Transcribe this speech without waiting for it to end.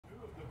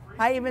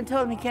I even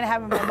told him he can't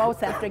have a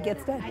mimosa after it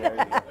gets done.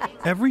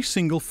 Every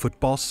single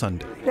football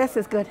Sunday, This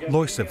is good.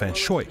 Loisa Van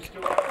Schoick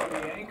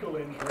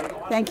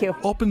Thank you.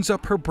 opens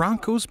up her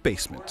Broncos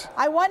basement.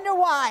 I wonder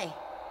why.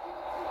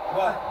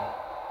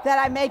 What? That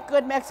I make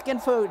good Mexican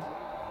food.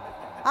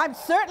 I'm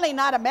certainly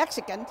not a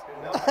Mexican.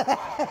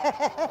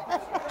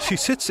 She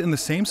sits in the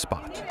same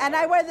spot, And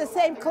I wear the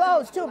same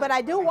clothes too, but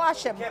I do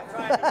wash them.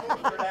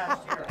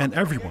 and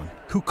everyone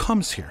who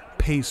comes here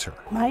pays her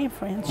My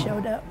friends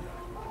showed up.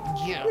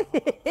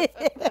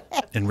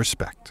 in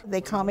respect.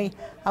 They call me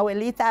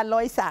abuelita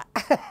Loisa.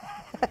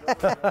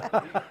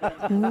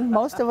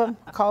 Most of them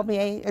call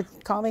me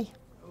grandma.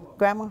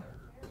 Grandma.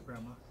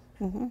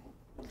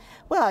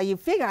 Well, you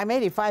figure I'm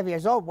 85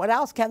 years old. What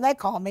else can they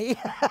call me?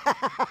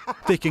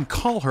 They can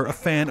call her a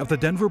fan of the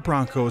Denver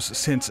Broncos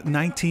since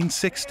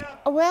 1960.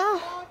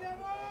 Well,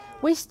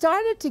 we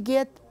started to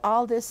get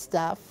all this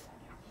stuff,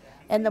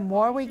 and the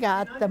more we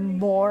got, the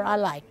more I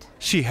liked.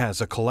 She has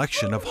a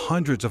collection of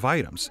hundreds of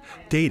items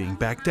dating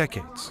back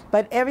decades.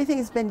 But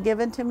everything's been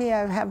given to me.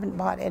 I haven't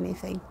bought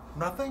anything.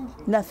 Nothing?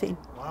 Nothing.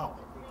 Wow.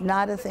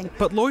 Not a thing.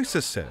 But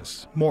Loisa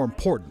says more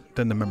important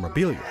than the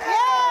memorabilia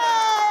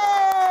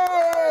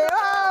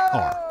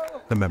are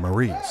the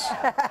memories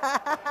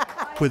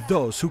with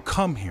those who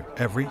come here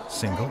every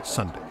single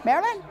Sunday.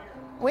 Marilyn,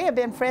 we have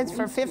been friends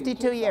for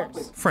 52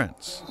 years.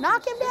 Friends,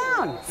 Knock him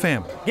down.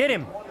 family, Get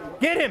him!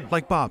 Get him!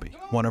 like Bobby,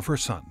 one of her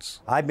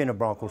sons. I've been a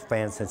Broncos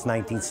fan since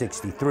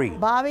 1963.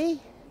 Bobby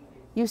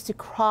used to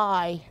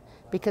cry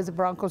because the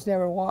Broncos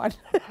never won.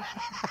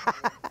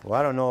 Well,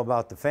 I don't know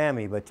about the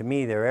family, but to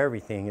me, they're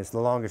everything. It's the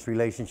longest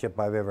relationship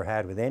I've ever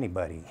had with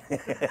anybody.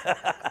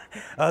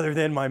 Other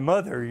than my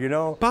mother, you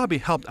know. Bobby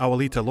helped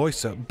abuelita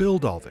Loisa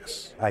build all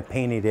this. I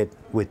painted it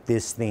with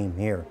this theme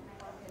here.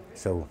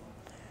 So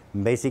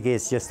basically,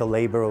 it's just a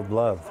labor of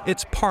love.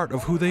 It's part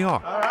of who they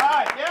are. All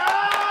right,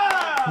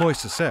 yeah!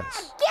 Loisa says,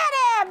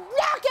 Get him!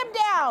 Knock him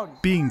down!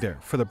 being there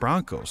for the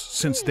Broncos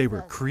since they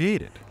were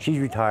created. She's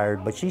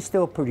retired, but she's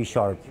still pretty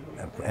sharp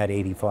at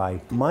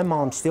 85. My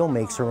mom still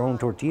makes her own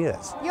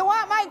tortillas. You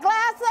want my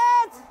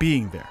glasses?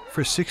 Being there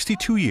for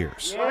 62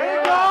 years There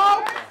you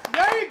go!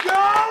 There you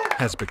go!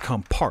 has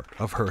become part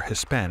of her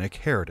Hispanic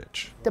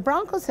heritage. The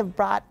Broncos have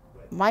brought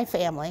my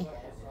family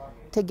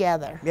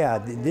together. Yeah,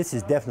 this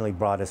has definitely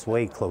brought us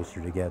way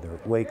closer together,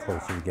 way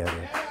closer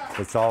together.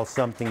 It's all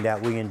something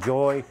that we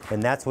enjoy,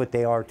 and that's what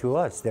they are to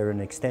us. They're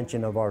an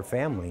extension of our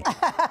family.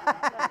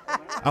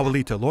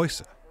 Abuelita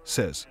Loisa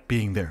says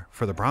being there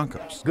for the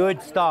Broncos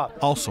Good stop.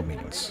 also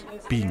means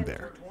being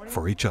there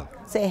for each other.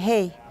 Say,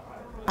 hey,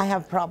 I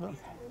have a problem,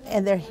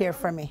 and they're here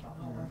for me,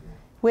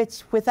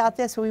 which without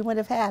this we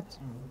wouldn't have had.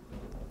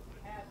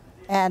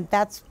 And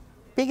that's the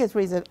biggest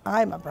reason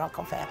I'm a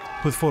Bronco fan.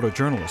 With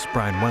photojournalist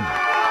Brian Wendell,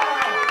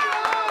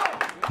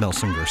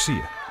 Nelson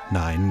Garcia,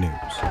 9 News.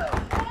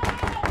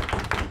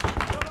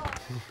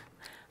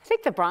 I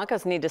think the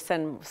Broncos need to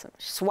send some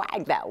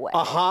swag that way.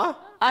 Uh-huh.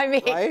 I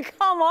mean, Right?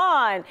 come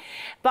on.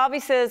 Bobby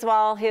says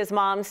while his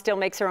mom still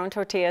makes her own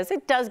tortillas,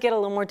 it does get a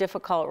little more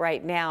difficult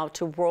right now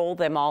to roll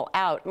them all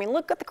out. I mean,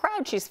 look at the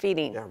crowd she's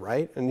feeding. Yeah,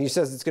 right? And he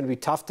says it's going to be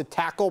tough to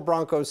tackle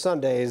Broncos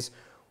Sundays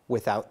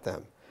without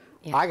them.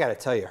 Yeah. I got to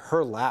tell you,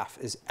 her laugh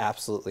is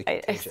absolutely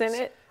contagious. Isn't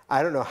it?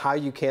 I don't know how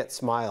you can't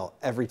smile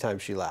every time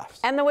she laughs.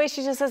 And the way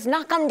she just says,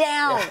 knock them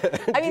down.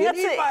 I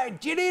mean,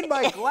 Do you need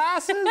my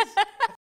glasses?